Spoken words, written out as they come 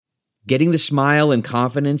Getting the smile and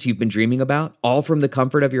confidence you've been dreaming about, all from the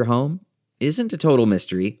comfort of your home, isn't a total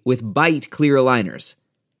mystery with Byte clear aligners.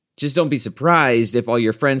 Just don't be surprised if all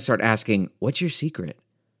your friends start asking, "What's your secret?"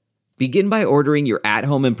 Begin by ordering your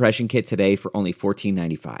at-home impression kit today for only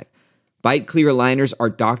 $14.95. Byte clear aligners are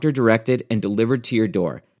doctor-directed and delivered to your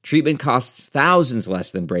door. Treatment costs thousands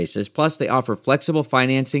less than braces, plus they offer flexible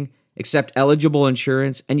financing, accept eligible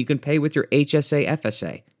insurance, and you can pay with your HSA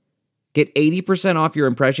FSA. Get 80% off your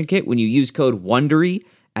impression kit when you use code WONDERY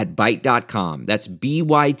at Byte.com. That's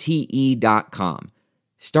BYTE.com.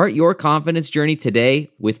 Start your confidence journey today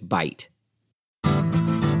with Byte.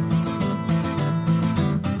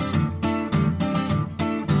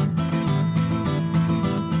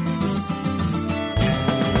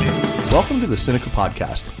 Welcome to the Sinica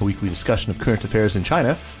Podcast, a weekly discussion of current affairs in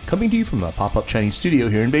China, coming to you from a pop-up Chinese studio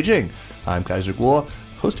here in Beijing. I'm Kaiser Guo,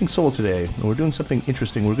 hosting solo today, and we're doing something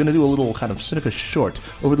interesting. We're going to do a little kind of Sinica short.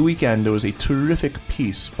 Over the weekend, there was a terrific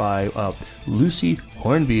piece by Lucy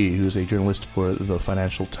Hornby, who's a journalist for the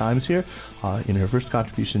Financial Times here. In her first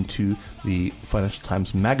contribution to the Financial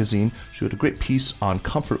Times magazine, she wrote a great piece on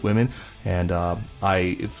comfort women, and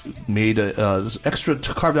I made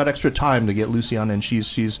carved out extra time to get Lucy on, and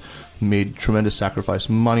she's made tremendous sacrifice,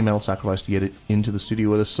 monumental sacrifice to get it into the studio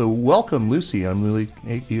with us. So welcome, Lucy. I'm really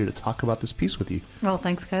eager to talk about this piece with you. Well,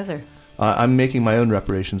 thanks, Kaiser. I'm making my own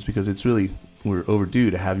reparations because we're overdue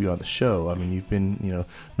to have you on the show. I mean, you've been,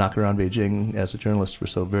 knocking around Beijing as a journalist for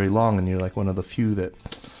so very long, and you're like one of the few that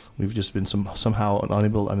we've just been somehow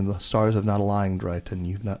unable. I mean, the stars have not aligned right, and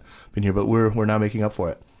you've not been here, but we're now making up for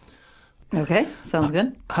it. Okay, sounds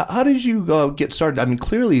good. How did you get started? I mean,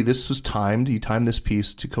 clearly this was timed. You timed this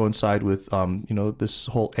piece to coincide with, this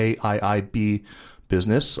whole AIIB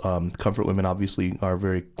business. Comfort women obviously are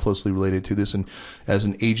very closely related to this, and as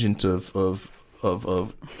an agent of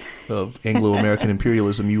Anglo-American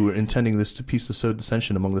imperialism, you were intending this to piece to sow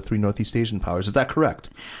dissension among the three Northeast Asian powers. Is that correct?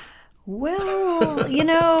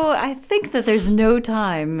 Well, I think that there's no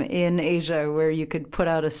time in Asia where you could put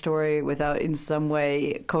out a story without in some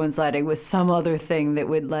way coinciding with some other thing that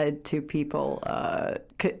would lead to people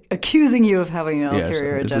accusing you of having an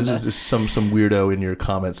ulterior agenda. This is some weirdo in your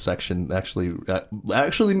comments section actually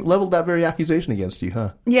leveled that very accusation against you,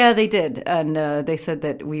 huh? Yeah, they did. And they said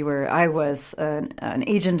that I was an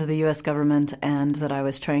agent of the U.S. government and that I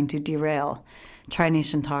was trying to derail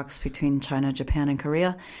tri-nation talks between China, Japan, and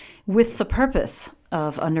Korea with the purpose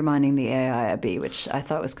of undermining the AIIB, which I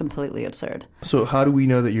thought was completely absurd. So how do we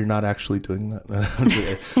know that you're not actually doing that?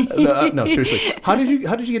 No, seriously. How did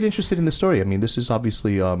you get interested in the story? I mean, this is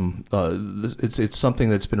obviously it's something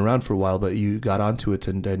that's been around for a while, but you got onto it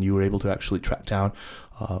and you were able to actually track down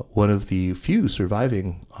one of the few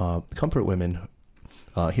surviving comfort women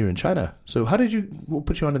here in China. So what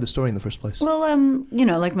put you onto the story in the first place? Well,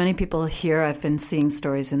 like many people here, I've been seeing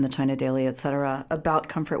stories in the China Daily, et cetera, about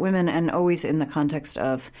comfort women, and always in the context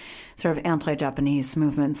of sort of anti-Japanese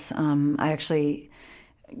movements. I actually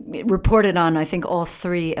reported on, I think, all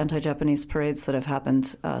three anti-Japanese parades that have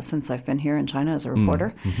happened since I've been here in China as a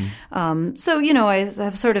reporter. Mm-hmm. So, I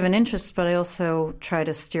have sort of an interest, but I also try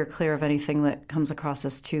to steer clear of anything that comes across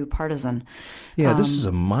as too partisan. Yeah, this is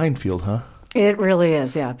a minefield, huh? It really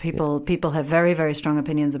is, yeah. People have very, very strong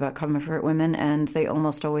opinions about comfort women, and they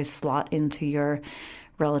almost always slot into your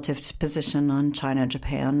relative position on China,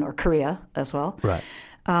 Japan, or Korea as well. Right.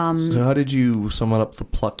 So how did you summon up the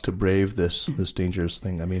pluck to brave this dangerous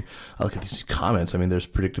thing? I mean, I look at these comments. I mean, there's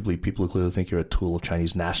predictably people who clearly think you're a tool of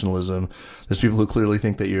Chinese nationalism. There's people who clearly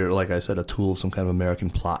think that you're, like I said, a tool of some kind of American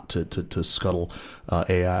plot to scuttle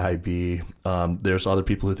AIIB. There's other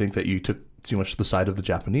people who think that you took too much to the side of the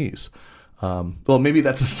Japanese. Well, maybe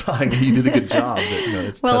that's a sign that you did a good job. That,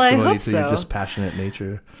 it's testimony to your dispassionate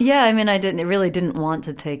nature. Yeah, I mean, I really didn't want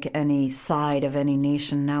to take any side of any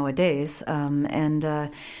nation nowadays, it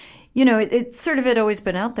always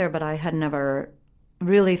been out there, but I had never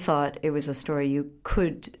really thought it was a story you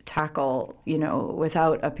could tackle,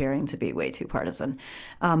 without appearing to be way too partisan.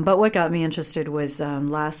 But what got me interested was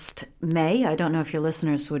last May. I don't know if your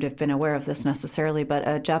listeners would have been aware of this necessarily, but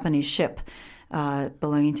a Japanese ship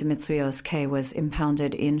belonging to Mitsui O.S.K. was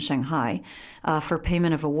impounded in Shanghai for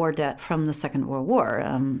payment of a war debt from the Second World War.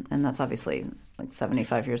 And that's obviously like 70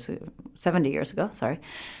 years ago, sorry.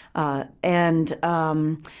 That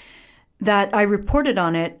I reported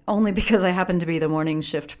on it only because I happened to be the morning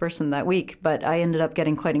shift person that week, but I ended up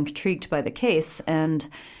getting quite intrigued by the case and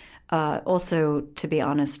also, to be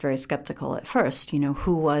honest, very skeptical at first.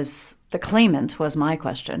 Who was the claimant was my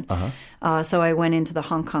question. So I went into the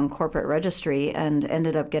Hong Kong corporate registry and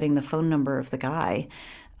ended up getting the phone number of the guy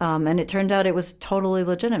And it turned out it was totally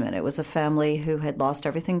legitimate. It was a family who had lost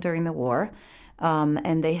everything during the war,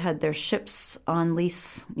 and they had their ships on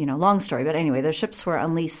lease. Long story, but anyway, their ships were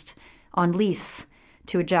on lease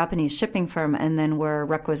to a Japanese shipping firm, and then were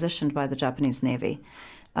requisitioned by the Japanese Navy.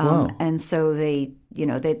 Wow. And so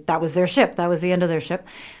that was their ship. That was the end of their ship.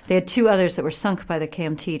 They had 2 others that were sunk by the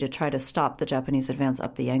KMT to try to stop the Japanese advance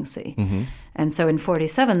up the Yangtze. Mm-hmm. And so in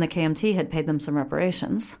 1947, the KMT had paid them some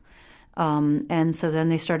reparations. And so then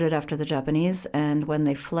they started after the Japanese. And when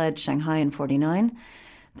they fled Shanghai in 1949,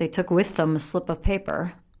 they took with them a slip of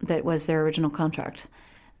paper that was their original contract.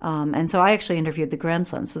 And so I actually interviewed the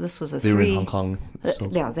grandson. So this was They were in Hong Kong. So.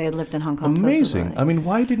 Yeah, they had lived in Hong Kong. Amazing. I mean,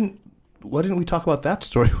 why didn't we talk about that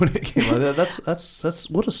story when it came out? That's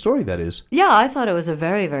what a story that is. Yeah, I thought it was a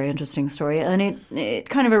very, very interesting story. And it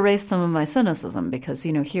kind of erased some of my cynicism because,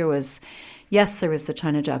 here was, yes, there was the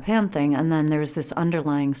China-Japan thing, and then there was this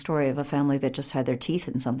underlying story of a family that just had their teeth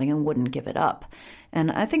in something and wouldn't give it up. And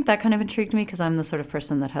I think that kind of intrigued me because I'm the sort of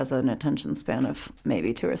person that has an attention span of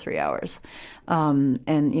maybe 2 or 3 hours. And,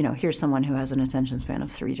 here's someone who has an attention span of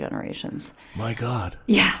 3 generations. My God.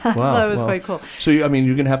 Yeah, wow, that was quite cool. So, you're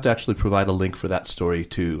going to have to actually provide a link for that story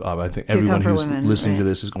too. I think everyone who's listening to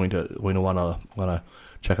this is going to want to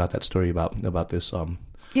check out that story about this.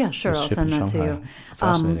 Yeah, sure. I'll send that to you.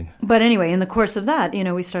 Fascinating. But anyway, in the course of that,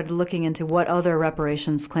 we started looking into what other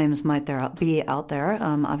reparations claims might there be out there.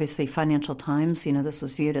 Obviously, Financial Times, this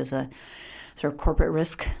was viewed as a sort of corporate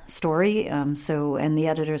risk story. And the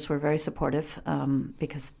editors were very supportive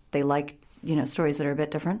because they like, stories that are a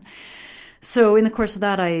bit different. So in the course of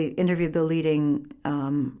that, I interviewed the leading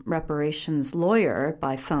reparations lawyer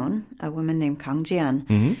by phone, a woman named Kang Jian.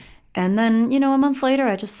 Mm-hmm. And then, a month later,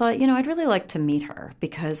 I just thought, I'd really like to meet her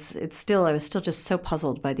because I was still just so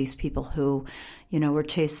puzzled by these people who, were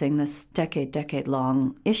chasing this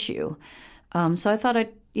decade-long issue. So I thought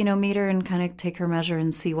I'd, meet her and kind of take her measure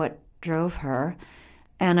and see what drove her.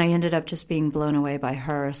 And I ended up just being blown away by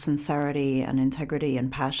her sincerity and integrity and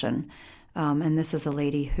passion. And this is a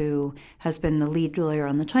lady who has been the lead lawyer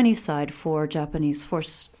on the Chinese side for Japanese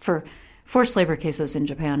forced labor cases in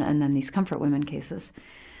Japan and then these comfort women cases.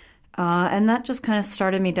 And that just kind of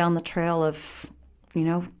started me down the trail of, these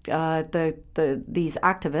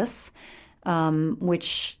activists,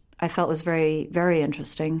 which I felt was very, very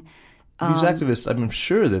interesting. These activists, I'm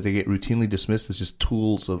sure that they get routinely dismissed as just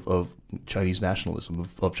tools of Chinese nationalism,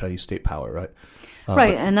 of Chinese state power, right?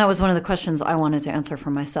 Right, and that was one of the questions I wanted to answer for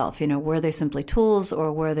myself. Were they simply tools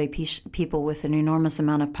or were they people with an enormous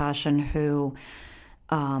amount of passion who...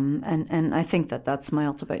 And I think that's my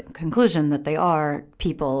ultimate conclusion, that they are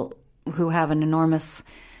people who have an enormous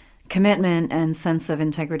commitment and sense of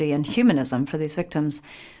integrity and humanism for these victims.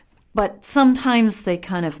 But sometimes they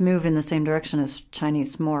kind of move in the same direction as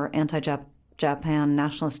Chinese more anti-Japan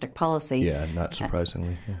nationalistic policy. Yeah, not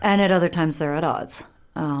surprisingly. Yeah. And at other times they're at odds.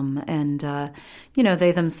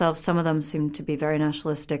 They themselves, some of them seem to be very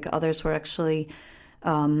nationalistic. Others were actually...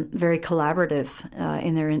 very collaborative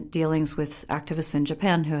in their dealings with activists in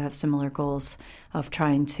Japan who have similar goals of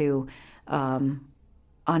trying to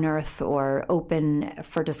unearth or open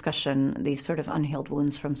for discussion these sort of unhealed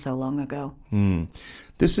wounds from so long ago. Mm.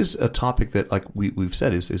 This is a topic that, like we've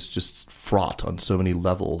said, is just fraught on so many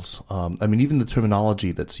levels. Even the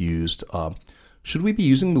terminology that's used. Should we be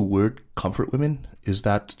using the word comfort women? Is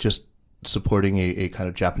that just supporting a kind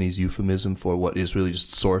of Japanese euphemism for what is really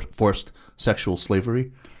just forced sexual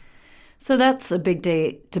slavery? So that's a big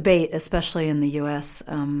debate, especially in the U.S.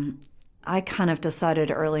 I kind of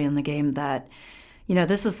decided early in the game that,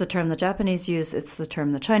 this is the term the Japanese use, it's the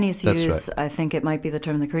term the Chinese use. That's right. I think it might be the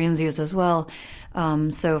term the Koreans use as well.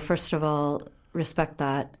 So first of all, respect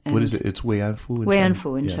that. And what is it? It's Weianfu in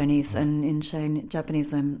Weianfu in Chinese. And in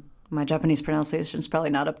Japanese, my Japanese pronunciation is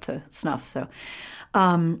probably not up to snuff. So...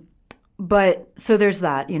 But so there's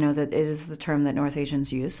that, that is the term that North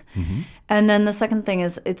Asians use. Mm-hmm. And then the second thing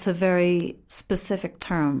is it's a very specific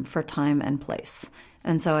term for time and place.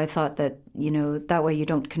 And so I thought that, that way you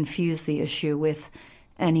don't confuse the issue with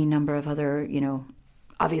any number of other,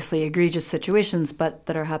 obviously egregious situations, but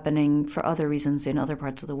that are happening for other reasons in other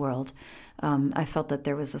parts of the world. I felt that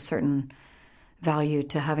there was a certain value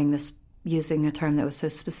to having this, using a term that was so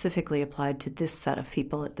specifically applied to this set of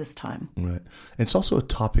people at this time. Right. It's also a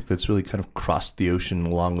topic that's really kind of crossed the ocean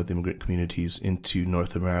along with immigrant communities into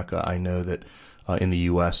North America. I know that in the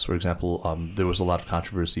U.S., for example, there was a lot of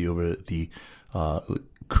controversy over the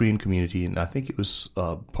Korean community, and I think it was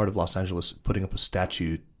part of Los Angeles putting up a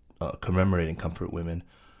statue commemorating comfort women.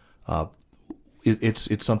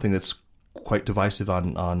 It's something that's quite divisive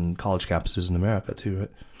on college campuses in America too,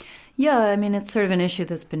 right? Yeah, I mean, it's sort of an issue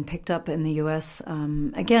that's been picked up in the U.S.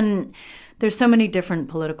 Again, there's so many different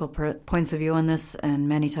political points of view on this, and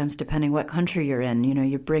many times, depending what country you're in,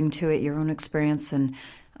 you bring to it your own experience, and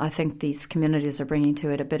I think these communities are bringing to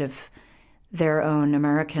it a bit of their own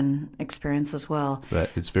American experience as well. Right.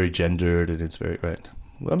 It's very gendered, and it's very right.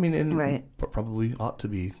 Well, I mean, and right. Probably ought to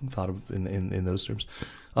be thought of in those terms.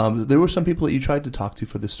 There were some people that you tried to talk to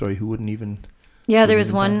for this story who wouldn't even. Yeah, there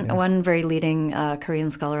was one very leading Korean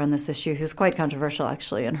scholar on this issue who's quite controversial,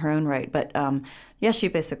 actually, in her own right. But she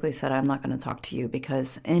basically said, I'm not going to talk to you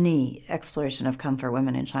because any exploration of comfort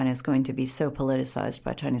women in China is going to be so politicized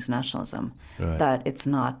by Chinese nationalism that it's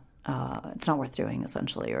not worth doing,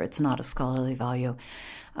 essentially, or it's not of scholarly value.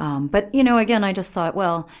 But again, I just thought,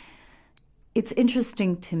 well, it's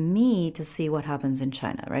interesting to me to see what happens in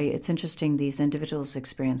China, right? It's interesting these individuals'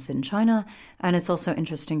 experience in China, and it's also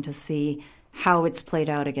interesting to see how it's played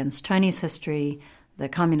out against Chinese history, the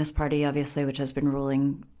Communist Party, obviously, which has been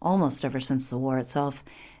ruling almost ever since the war itself,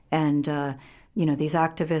 and these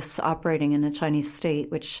activists operating in a Chinese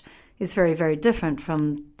state, which is very, very different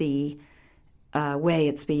from the way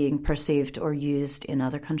it's being perceived or used in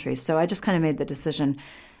other countries. So I just kind of made the decision,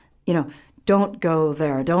 don't go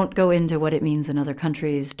there. Don't go into what it means in other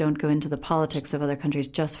countries. Don't go into the politics of other countries.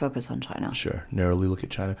 Just focus on China. Sure. Narrowly look at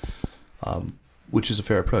China, which is a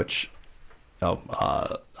fair approach.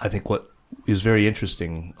 I think what is very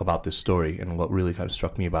interesting about this story and what really kind of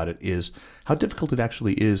struck me about it is how difficult it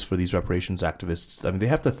actually is for these reparations activists. I mean, they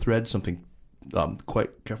have to thread something quite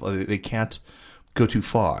carefully. They can't go too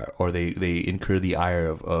far, or they incur the ire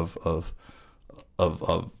of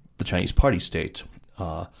the Chinese party state.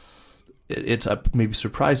 It's maybe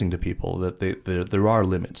surprising to people that there are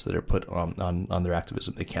limits that are put on their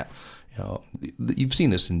activism. They can't, you've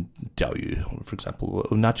seen this in Diaoyu, for example,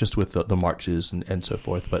 not just with the marches and so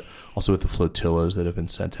forth, but also with the flotillas that have been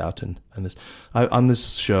sent out and this. On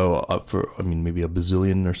this show, for maybe a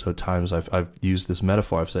bazillion or so times, I've used this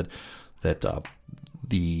metaphor. I've said that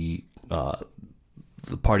the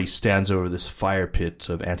party stands over this fire pit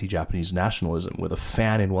of anti-Japanese nationalism with a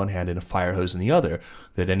fan in one hand and a fire hose in the other,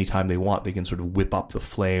 that anytime they want, they can sort of whip up the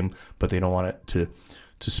flame, but they don't want it to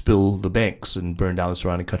spill the banks and burn down the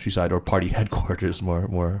surrounding countryside or party headquarters,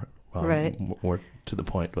 more to the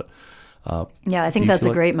point. But I think that's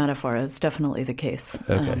a great metaphor. It's definitely the case.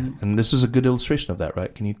 Okay. And this is a good illustration of that,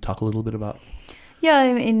 right? Can you talk a little bit about? Yeah,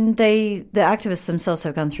 I mean, the activists themselves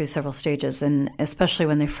have gone through several stages, and especially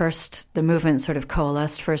when the movement sort of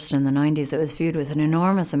coalesced first in the 90s, it was viewed with an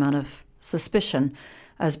enormous amount of suspicion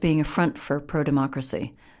as being a front for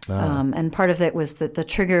pro-democracy. And part of it was that the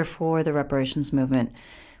trigger for the reparations movement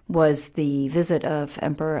was the visit of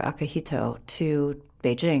Emperor Akihito to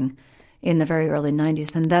Beijing in the very early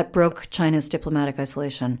 90s, and that broke China's diplomatic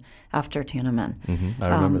isolation after Tiananmen. Mm-hmm. I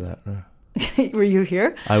remember that. Were you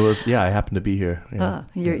here? I was. Yeah, I happened to be here. Yeah.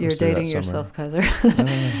 You're dating yourself, Kaiser.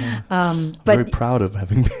 But very proud of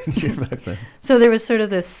having been here back then. So there was sort of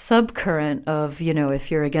this subcurrent of,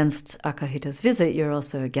 if you're against Akihito's visit, you're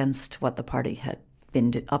also against what the party had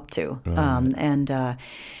been up to. Right.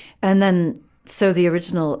 And then so the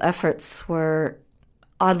original efforts were,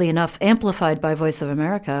 oddly enough, amplified by Voice of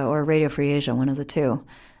America or Radio Free Asia, one of the two,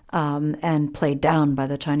 and played down by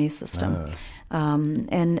the Chinese system.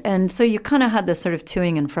 And so you kind of had this sort of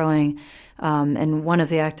toing and froing, and one of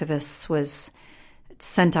the activists was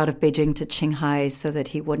sent out of Beijing to Qinghai so that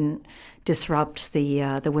he wouldn't disrupt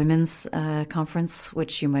the women's conference,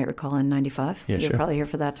 which you might recall in '95. Yeah, You're probably here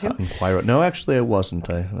for that too. No, actually, I wasn't.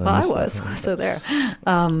 I was. So there.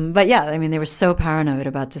 But yeah, I mean, they were so paranoid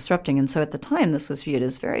about disrupting, and so at the time, this was viewed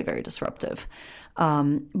as very, very disruptive.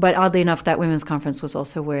 But oddly enough, that women's conference was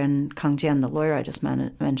also when Kang Jian, the lawyer I just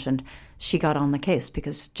mentioned, she got on the case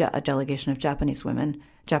because a delegation of Japanese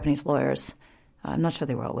lawyers, I'm not sure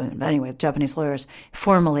they were all women, but anyway, Japanese lawyers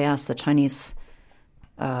formally asked the Chinese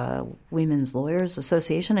Women's Lawyers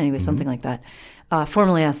Association, anyway, something like that,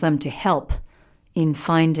 formally asked them to help in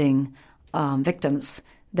finding victims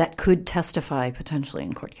that could testify potentially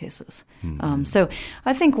in court cases. So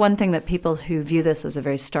I think one thing that people who view this as a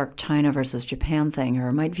very stark China versus Japan thing,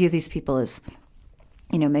 or might view these people as,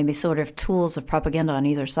 maybe sort of tools of propaganda on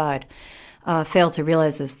either side, fail to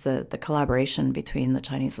realize is the collaboration between the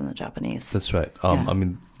Chinese and the Japanese. That's right. I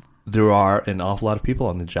mean, there are an awful lot of people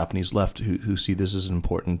on the Japanese left who see this as an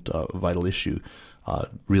important, vital issue,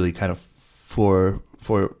 really kind of for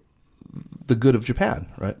the good of Japan,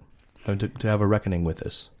 right? To have a reckoning with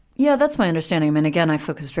this. Yeah, that's my understanding. I mean, again, I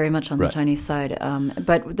focus very much on the Chinese side.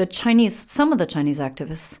 But some of the Chinese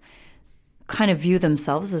activists kind of view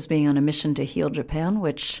themselves as being on a mission to heal Japan,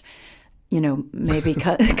 which maybe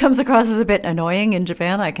comes across as a bit annoying in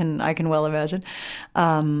Japan. I can well imagine.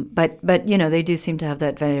 But they do seem to have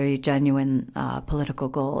that very genuine political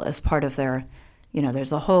goal as part of their.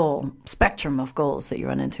 There's a whole spectrum of goals that you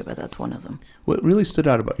run into, but that's one of them. What really stood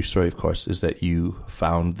out about your story, of course, is that you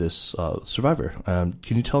found this survivor.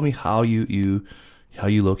 Can you tell me how you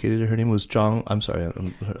located her? Her name was Zhang. I'm sorry,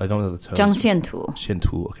 I don't know the term. Zhang Xiantu.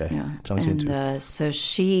 Xiantu, okay. Yeah. Zhang Xiantu. And so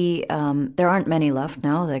she, there aren't many left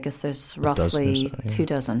now. I guess there's roughly 2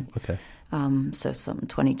 dozen. Okay. So some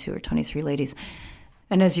 22 or 23 ladies.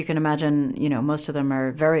 And as you can imagine, most of them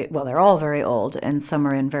are they're all very old, and some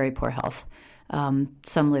are in very poor health.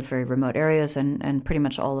 Some live very remote areas, and pretty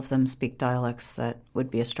much all of them speak dialects that would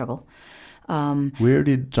be a struggle. Where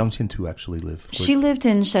did Zhang Xiantu actually live? She lived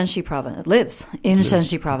in Shanxi province.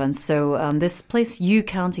 Shanxi province. So this place, Yu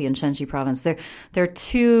County in Shanxi province. There are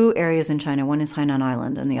 2 areas in China. One is Hainan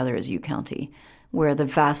Island, and the other is Yu County, where the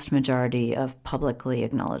vast majority of publicly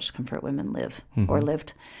acknowledged comfort women live or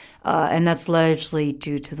lived. And that's largely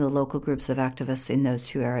due to the local groups of activists in those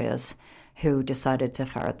 2 areas who decided to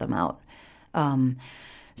ferret them out.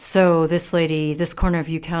 So this lady, this corner of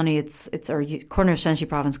Yu County, corner of Shanxi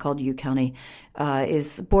province called Yu County,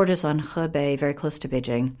 borders on Hebei, very close to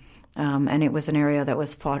Beijing. And it was an area that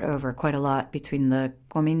was fought over quite a lot between the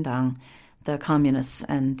Kuomintang, the communists,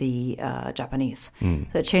 and the Japanese.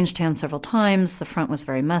 So it changed hands several times. The front was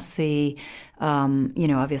very messy.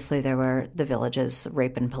 Obviously there were the villages.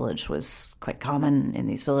 Rape and pillage was quite common in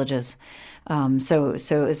these villages. So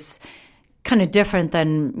it was kind of different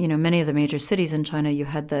than, many of the major cities in China. You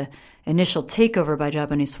had the initial takeover by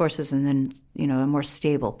Japanese forces and then, a more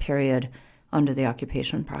stable period under the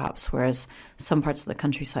occupation, perhaps, whereas some parts of the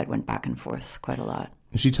countryside went back and forth quite a lot.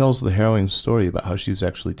 She tells the harrowing story about how she was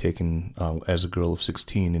actually taken as a girl of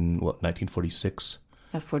 16 in, 1946?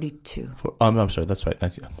 42. I'm sorry, that's right.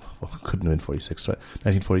 Couldn't have been 46, right?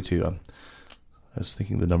 1942. I was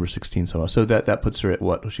thinking the number 16 somehow. So that puts her at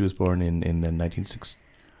what? She was born in 1960.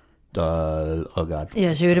 Oh God!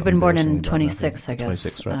 Yeah, she would have been born in 26, I guess.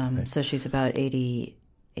 26, right? Okay. So she's about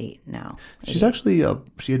 88 now. She's actually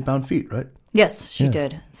she had bound feet, right? Yes, she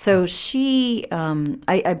did. So she,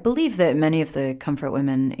 I believe that many of the comfort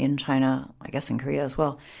women in China, I guess in Korea as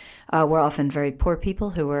well, were often very poor people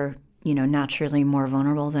who were, naturally more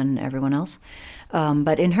vulnerable than everyone else.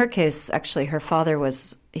 But in her case, actually, her father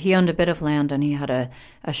he owned a bit of land and he had a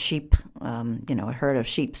sheep, a herd of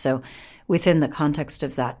sheep. So within the context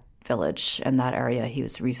of that village and that area, he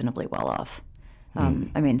was reasonably well off.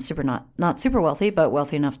 Not super wealthy, but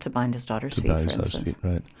wealthy enough to bind his daughter's feet, for instance.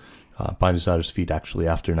 Right. Bind his daughter's feet actually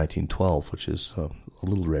after 1912, which is a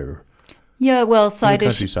little rarer. Yeah, well, side in the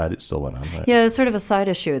issue. countryside, it still went on, right? Yeah, it's sort of a side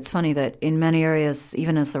issue. It's funny that in many areas,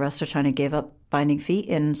 even as the rest of China gave up binding feet,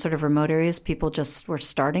 in sort of remote areas, people just were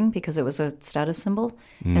starting because it was a status symbol.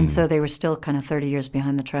 And so they were still kind of 30 years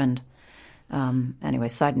behind the trend. Anyway,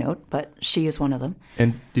 side note, but she is one of them.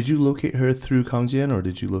 And did you locate her through Kangjian, or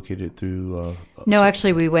did you locate it through... No,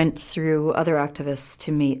 actually, we went through other activists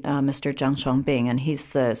to meet Mr. Zhang Shuangbing, and he's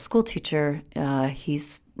the school teacher. He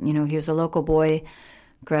was a local boy,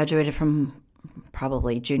 graduated from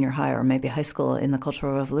probably junior high or maybe high school in the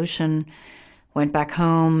Cultural Revolution, went back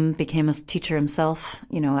home, became a teacher himself,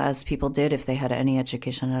 as people did if they had any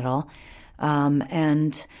education at all.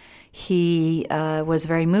 And he was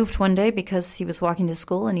very moved one day because he was walking to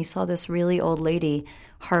school and he saw this really old lady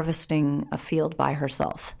harvesting a field by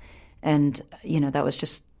herself. And, that was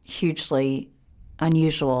just hugely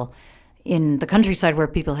unusual in the countryside where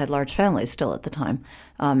people had large families still at the time.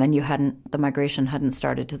 And the migration hadn't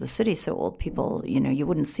started to the city, so old people, you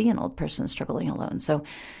wouldn't see an old person struggling alone. So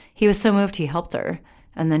he was so moved he helped her.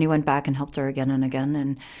 And then he went back and helped her again and again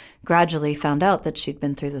and gradually found out that she'd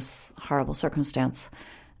been through this horrible circumstance.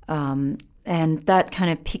 And that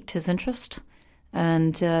kind of piqued his interest.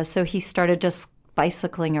 And so he started just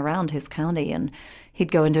bicycling around his county, and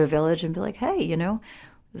he'd go into a village and be like, hey,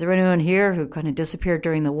 is there anyone here who kind of disappeared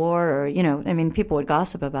during the war? Or, people would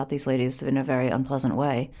gossip about these ladies in a very unpleasant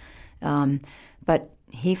way. But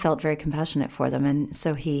he felt very compassionate for them. And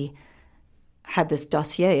so he had this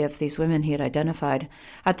dossier of these women he had identified.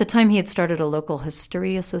 At the time, he had started a local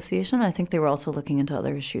history association. I think they were also looking into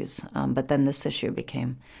other issues. But then this issue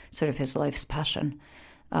became sort of his life's passion.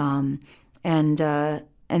 And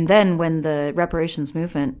then when the reparations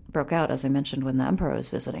movement broke out, as I mentioned, when the emperor was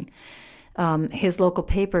visiting, his local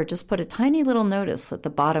paper just put a tiny little notice at the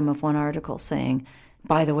bottom of one article saying,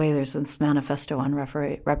 by the way, there's this manifesto on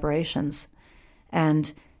reparations.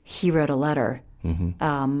 And he wrote a letter.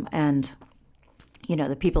 And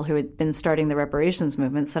the people who had been starting the reparations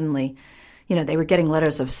movement suddenly, they were getting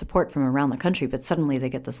letters of support from around the country, but suddenly they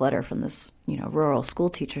get this letter from this, rural school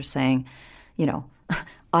teacher saying,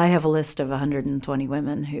 I have a list of 120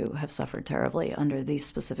 women who have suffered terribly under these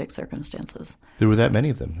specific circumstances. There were that many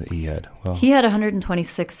of them that he had. Wow. He had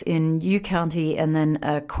 126 in Yu County and then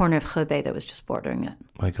a corner of Hebei that was just bordering it.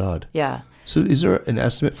 My God. Yeah. So is there an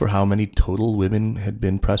estimate for how many total women had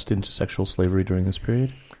been pressed into sexual slavery during this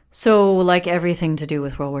period? So like everything to do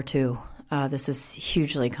with World War II, this is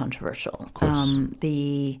hugely controversial. Of course.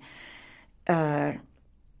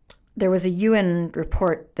 There was a UN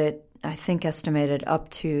report that I think estimated up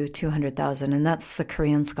to 200,000, and that's the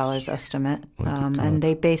Korean scholars' estimate. And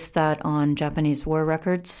they based that on Japanese war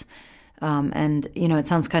records. And, it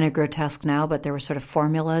sounds kind of grotesque now, but there were sort of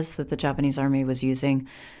formulas that the Japanese army was using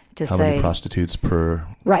to How many prostitutes per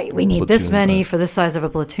right, we need platoon, this many right. for this size of a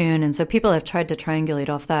platoon. And so people have tried to triangulate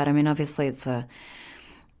off that. I mean, obviously it's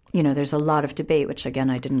there's a lot of debate, which, again,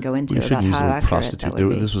 I didn't go into We about shouldn't use how the word accurate prostitute. that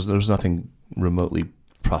would be. There was nothing remotely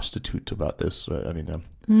prostitute about this. I mean,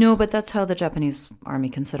 no, but that's how the Japanese army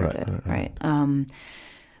considered Right.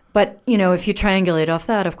 But, if you triangulate off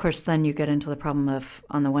that, of course, then you get into the problem of,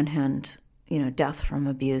 on the one hand, death from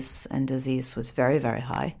abuse and disease was very, very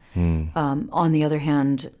high. On the other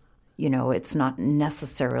hand, it's not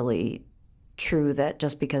necessarily true that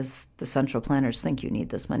just because the central planners think you need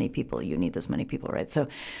this many people, right? So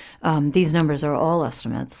these numbers are all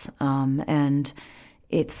estimates, and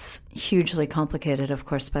it's hugely complicated, of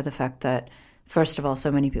course, by the fact that, first of all,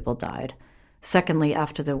 so many people died. Secondly,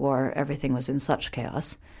 after the war, everything was in such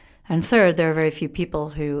chaos. And third, there are very few people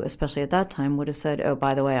who, especially at that time, would have said, oh,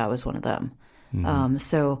 by the way, I was one of them. And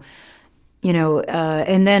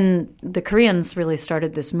then the Koreans really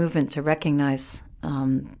started this movement to recognize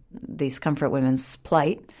these comfort women's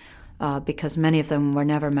plight because many of them were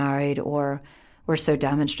never married or were so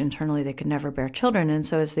damaged internally they could never bear children. And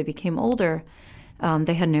so as they became older,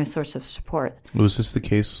 they had no source of support. Was this the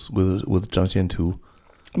case with Zhang Xiantu?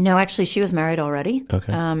 No, actually, she was married already.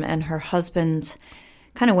 Okay. And her husband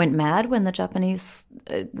kind of went mad when the Japanese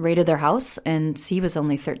raided their house, and he was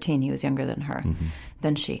only 13. He was younger than her,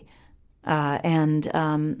 than she.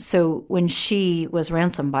 So when she was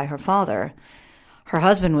ransomed by her father, her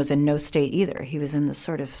husband was in no state either. He was in this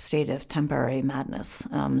sort of state of temporary madness.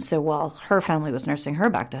 So while her family was nursing her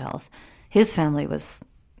back to health, his family was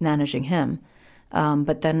managing him.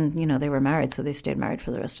 But then, they were married, so they stayed married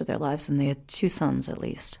for the rest of their lives, and they had 2 sons at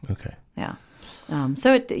least. Okay. Yeah.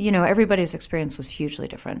 So, everybody's experience was hugely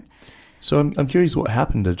different. So I'm curious what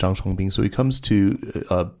happened to Zhang Chongbing. So he comes to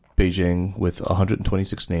Beijing with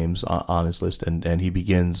 126 names on his list, and he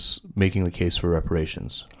begins making the case for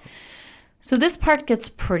reparations. So this part gets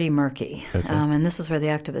pretty murky, Okay. and this is where the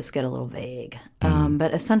activists get a little vague.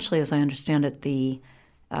 But essentially, as I understand it, the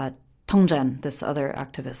Tong Zhen, this other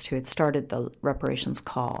activist who had started the reparations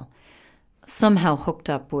call, somehow hooked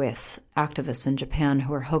up with activists in Japan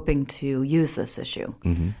who were hoping to use this issue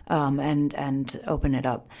and open it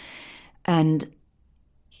up. And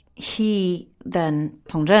he then,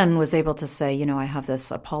 Tong Zhen, was able to say, I have this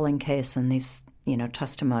appalling case and these,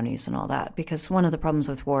 testimonies and all that, because one of the problems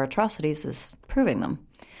with war atrocities is proving them.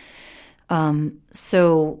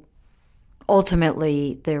 So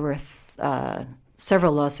ultimately, there were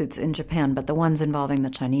several lawsuits in Japan, but the ones involving the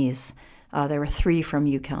Chinese, there were 3 from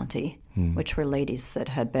Yu County, which were ladies that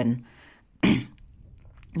had been,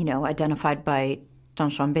 identified by Zhang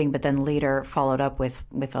Xuanbing, but then later followed up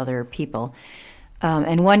with other people.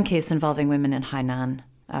 And one case involving women in Hainan,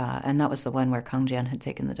 and that was the one where Kang Jian had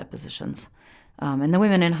taken the depositions. And the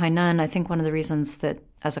women in Hainan, I think one of the reasons that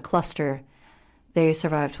as a cluster they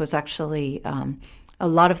survived was actually a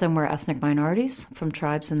lot of them were ethnic minorities from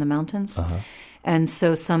tribes in the mountains. And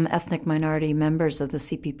so some ethnic minority members of the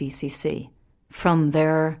CPPCC from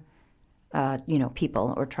their,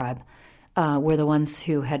 people or tribe were the ones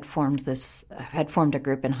who had formed a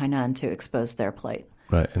group in Hainan to expose their plight.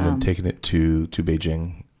 Right, and then taking it to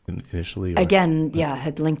Beijing initially? Or? Again,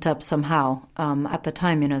 had linked up somehow. At the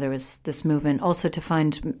time, there was this movement also to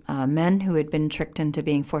find men who had been tricked into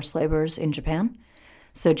being forced laborers in Japan.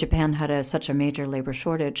 So Japan had such a major labor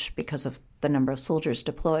shortage because of the number of soldiers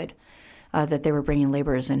deployed that they were bringing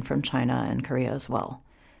laborers in from China and Korea as well.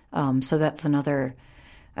 So that's another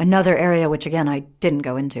area, which again I didn't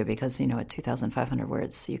go into because at 2,500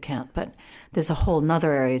 words you can't. But there's a whole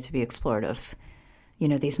other area to be explored of,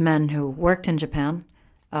 these men who worked in Japan,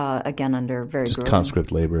 again under very just grueling,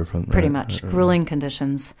 conscript labor from pretty much grueling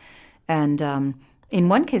conditions, and in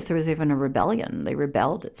one case there was even a rebellion. They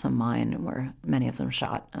rebelled at some mine where many of them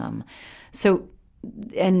shot. And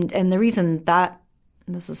the reason that,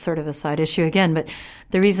 this is sort of a side issue again, but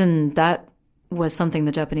the reason that was something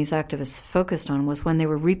the Japanese activists focused on was when they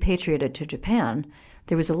were repatriated to Japan,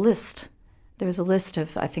 there was a list. There was a list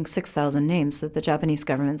of, I think, 6,000 names that the Japanese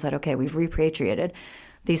government said, okay, we've repatriated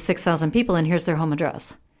these 6,000 people, and here's their home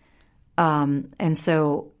address. And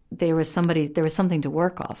so there was something to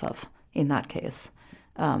work off of in that case.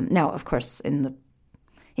 Now, of course, in the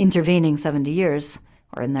intervening 70 years,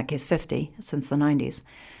 or in that case 50, since the 90s,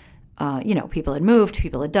 people had moved,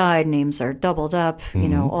 people had died, names are doubled up,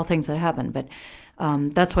 all things that happened. But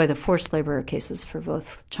that's why the forced labor cases for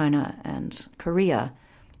both China and Korea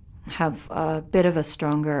have a bit of a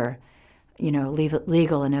stronger,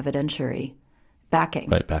 legal and evidentiary backing.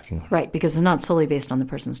 Right, backing. Right, because it's not solely based on the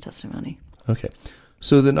person's testimony. Okay.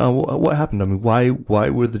 So then what happened? I mean, why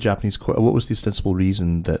were the Japanese court, what was the ostensible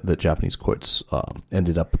reason that the Japanese courts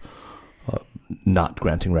ended up not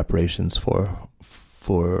granting reparations for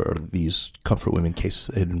these comfort women cases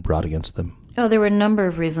that had been brought against them? Oh, there were a number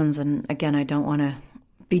of reasons, and again, I don't want to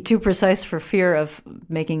be too precise for fear of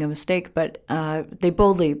making a mistake, but they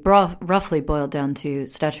roughly boiled down to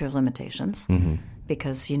statute of limitations,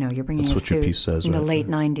 because you're bringing That's a what your suit piece says, in the right? late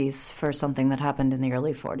 90s for something that happened in the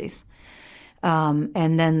early 40s.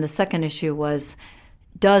 And then the second issue was,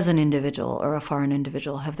 does an individual or a foreign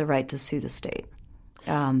individual have the right to sue the state?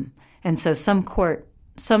 And so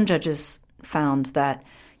some judges found that,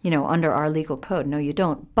 under our legal code, no, you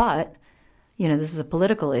don't. But, this is a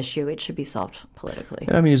political issue. It should be solved politically.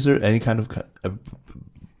 I mean, is there any kind of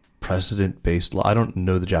precedent-based law? I don't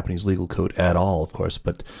know the Japanese legal code at all, of course,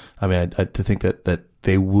 but I mean, to think that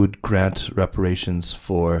they would grant reparations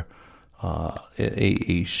for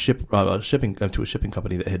a shipping to a shipping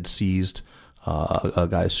company that had seized a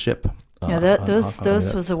guy's ship.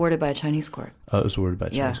 Those was awarded by a Chinese court. It was awarded by a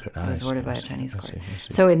Chinese court. It was awarded by a Chinese court. I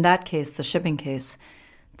see. So in that case, the shipping case,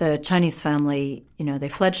 the Chinese family, they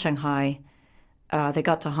fled Shanghai. They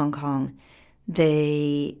got to Hong Kong.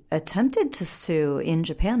 They attempted to sue in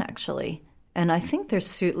Japan, actually. And I think their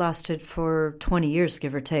suit lasted for 20 years,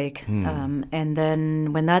 give or take. And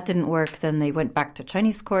then when that didn't work, then they went back to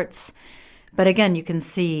Chinese courts. But again, you can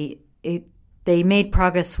see they made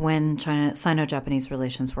progress when Sino-Japanese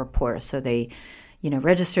relations were poor. So they,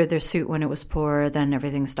 registered their suit when it was poor, then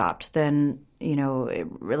everything stopped. Then,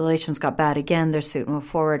 relations got bad again, their suit moved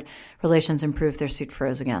forward. Relations improved, their suit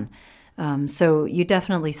froze again. So you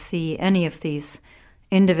definitely see any of these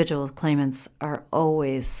individual claimants are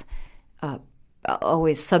always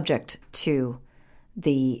subject to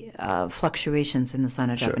the fluctuations in the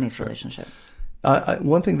Sino-Japanese relationship.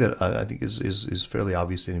 One thing that I think is fairly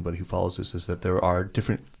obvious to anybody who follows this is that there are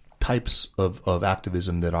different types of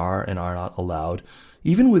activism that are and are not allowed,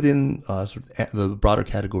 even within sort of the broader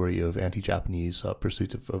category of anti-Japanese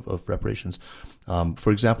pursuit of reparations.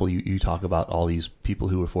 For example, you talk about all these people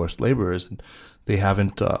who were forced laborers, and they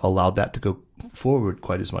haven't allowed that to go forward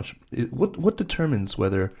quite as much. What determines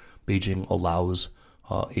whether Beijing allows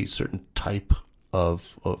a certain type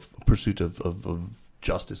of pursuit of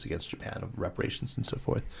justice against Japan, of reparations and so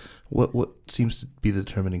forth? What seems to be the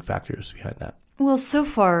determining factors behind that? Well, so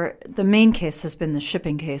far, the main case has been the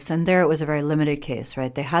shipping case, and there it was a very limited case,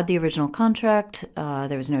 right? They had the original contract.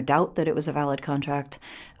 There was no doubt that it was a valid contract,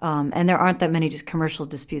 and there aren't that many commercial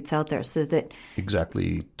disputes out there, so that...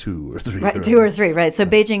 Exactly 2 or 3. Right, 2 or 3, right? So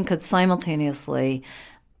Beijing could simultaneously,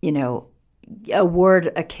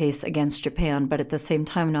 award a case against Japan, but at the same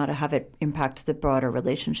time not have it impact the broader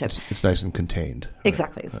relationship. It's nice and contained. Right?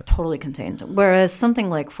 Exactly. It's totally contained. Whereas something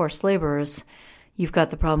like forced laborers, you've got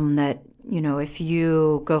the problem that, if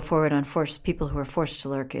you go forward on people who are forced to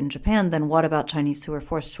work in Japan, then what about Chinese who are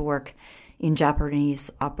forced to work in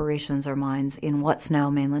Japanese operations or mines in what's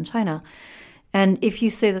now mainland China? And if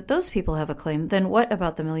you say that those people have a claim, then what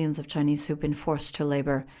about the millions of Chinese who've been forced to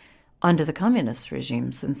labor under the communist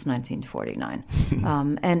regime since 1949?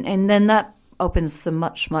 And then that opens the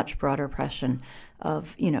much, much broader question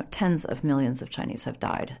of, tens of millions of Chinese have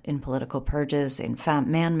died in political purges, in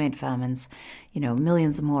man-made famines.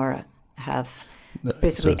 Millions more have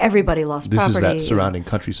basically everybody lost property. This is that surrounding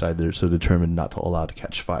countryside they're so determined not to allow to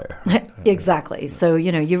catch fire. Right? Exactly. So,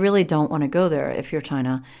 you really don't want to go there if you're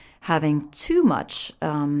China, having too much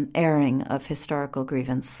airing of historical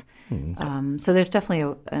grievance. So there's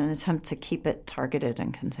definitely an attempt to keep it targeted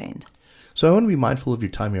and contained. So I want to be mindful of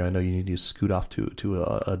your time here. I know you need to scoot off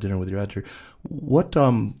to a dinner with your editor. What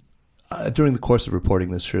during the course of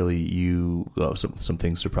reporting this, surely you some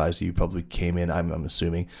things surprised you. You probably came in, I'm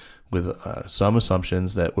assuming, with some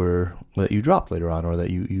assumptions that you dropped later on, or that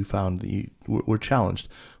you found that you were challenged.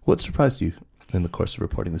 What surprised you in the course of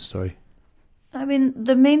reporting this story? I mean,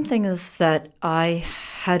 the main thing is that I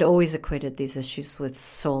had always equated these issues with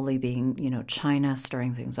solely being, China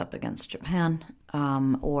stirring things up against Japan,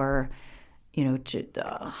 or,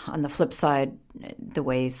 on the flip side, the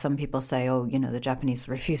way some people say, the Japanese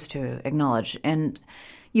refuse to acknowledge. And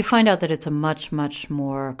you find out that it's a much, much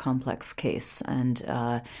more complex case. And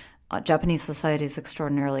Japanese society is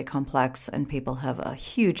extraordinarily complex, and people have a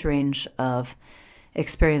huge range of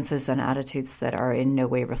experiences and attitudes that are in no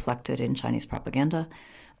way reflected in Chinese propaganda.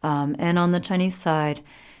 And on the Chinese side,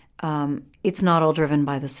 it's not all driven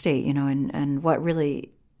by the state, and what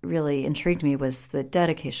really, really intrigued me was the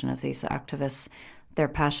dedication of these activists, their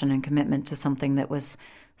passion and commitment to something that was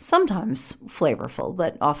sometimes flavorful,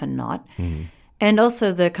 but often not. Mm-hmm. And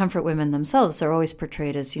also the comfort women themselves are always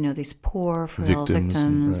portrayed as, these poor, frail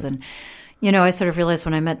victims. Right. And, I sort of realized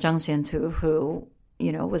when I met Jiang Xiantu, who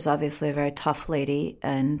was obviously a very tough lady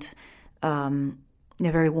and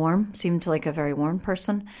seemed like a very warm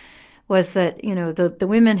person, was that, the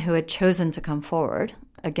women who had chosen to come forward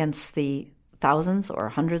against the thousands or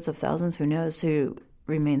hundreds of thousands, who knows, who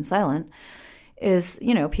remain silent, is,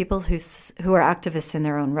 people who are activists in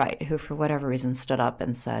their own right, who for whatever reason stood up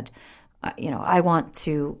and said, I want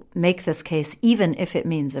to make this case, even if it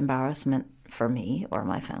means embarrassment for me or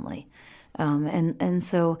my family. And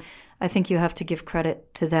so I think you have to give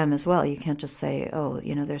credit to them as well. You can't just say,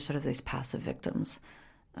 they're sort of these passive victims.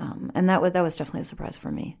 And that was definitely a surprise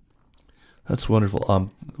for me. That's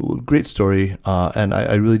wonderful. Great story. And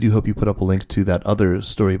I really do hope you put up a link to that other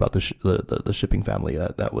story about the shipping family.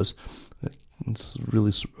 It's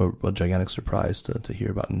really a gigantic surprise to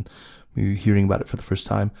hear about, and maybe hearing about it for the first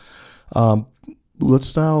time.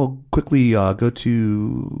 Let's now quickly go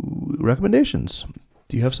to recommendations.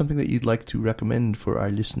 Do you have something that you'd like to recommend for our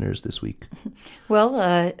listeners this week?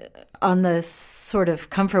 Well, on the sort of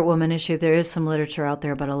comfort woman issue, there is some literature out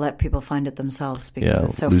there, but I'll let people find it themselves because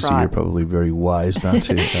it's so Lucy, fraught. You're probably very wise not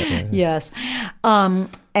to. Yes.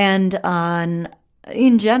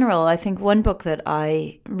 In general, I think one book that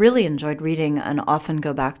I really enjoyed reading and often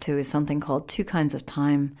go back to is something called Two Kinds of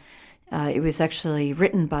Time. It was actually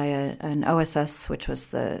written by an OSS, which was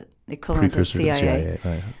the equivalent of CIA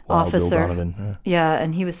right. officer. Bill Donovan. Yeah,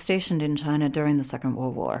 and he was stationed in China during the Second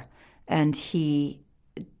World War. And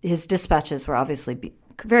his dispatches were obviously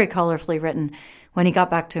very colorfully written. When he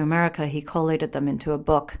got back to America, he collated them into a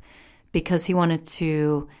book because he wanted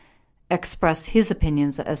to express his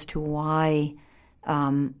opinions as to why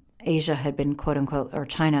Asia had been, quote unquote, or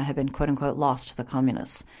China had been, quote unquote, lost to the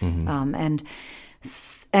communists. Mm-hmm.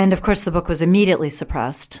 And of course, the book was immediately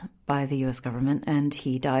suppressed by the U.S. government, and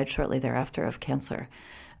he died shortly thereafter of cancer.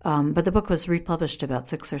 But the book was republished about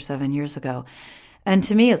 6 or 7 years ago. And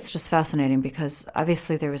to me, it's just fascinating because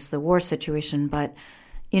obviously there was the war situation, but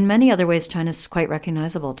in many other ways, China's quite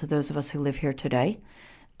recognizable to those of us who live here today.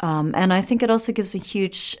 And I think it also gives a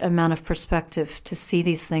huge amount of perspective to see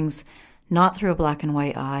these things not through a black and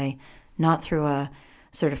white eye, not through a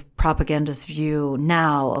sort of propagandist view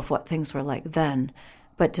now of what things were like then,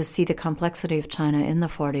 but to see the complexity of China in the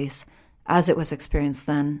 40s as it was experienced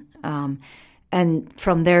then. And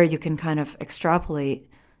from there, you can kind of extrapolate,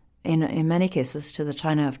 in many cases, to the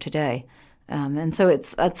China of today. And so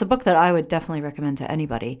it's a book that I would definitely recommend to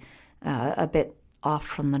anybody, a bit off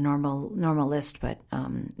from the normal list, but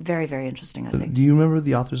very, very interesting, I think. Do you remember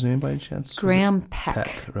the author's name by any chance? Graham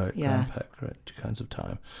Peck. Right, yeah. Graham Peck, right. Two Kinds of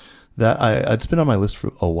Time. It's been on my list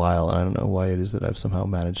for a while, and I don't know why it is that I've somehow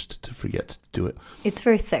managed to forget to do it. It's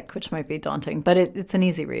very thick, which might be daunting, but it's an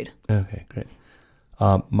easy read. Okay, great.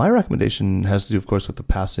 My recommendation has to do, of course, with the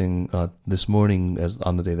passing this morning, as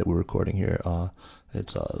on the day that we're recording here.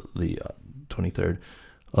 It's the 23rd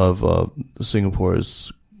of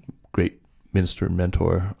Singapore's great minister and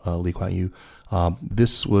mentor, Lee Kuan Yew.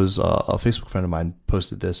 This was a Facebook friend of mine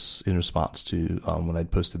posted this in response to when I'd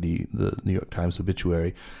posted the New York Times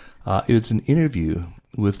obituary. It's an interview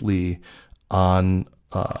with Lee on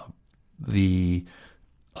the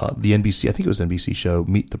NBC, I think it was NBC show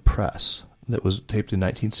Meet the Press, that was taped in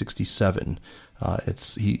 1967.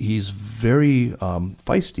 He's very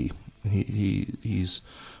feisty. He's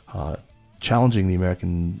challenging the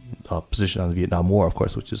American position on the Vietnam War, of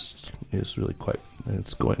course, which is really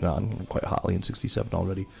it's going on quite hotly in 67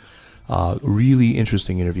 already. Really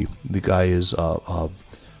interesting interview. The guy is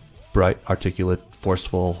bright, articulate,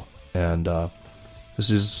 forceful, and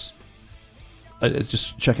just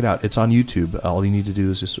check it out. It's on YouTube. All you need to do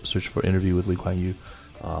is just search for interview with Lee Kuan Yew,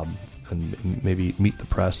 and maybe Meet the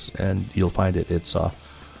Press, and you'll find it. It's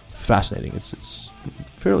fascinating. It's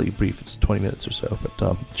fairly brief. It's 20 minutes or so,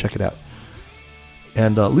 but check it out.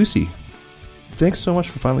 And Lucy, thanks so much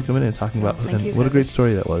for finally coming in and talking about Thank you, what a Kaiser. great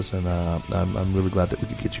story that was. And I'm really glad that we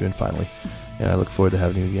could get you in finally. And I look forward to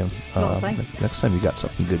having you again. Thanks. Next time you got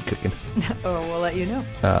something good cooking. Oh, we'll let you know.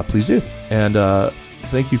 Please do. And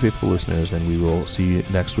thank you, faithful listeners, and we will see you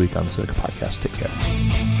next week on the Sinica Podcast. Take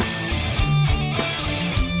care.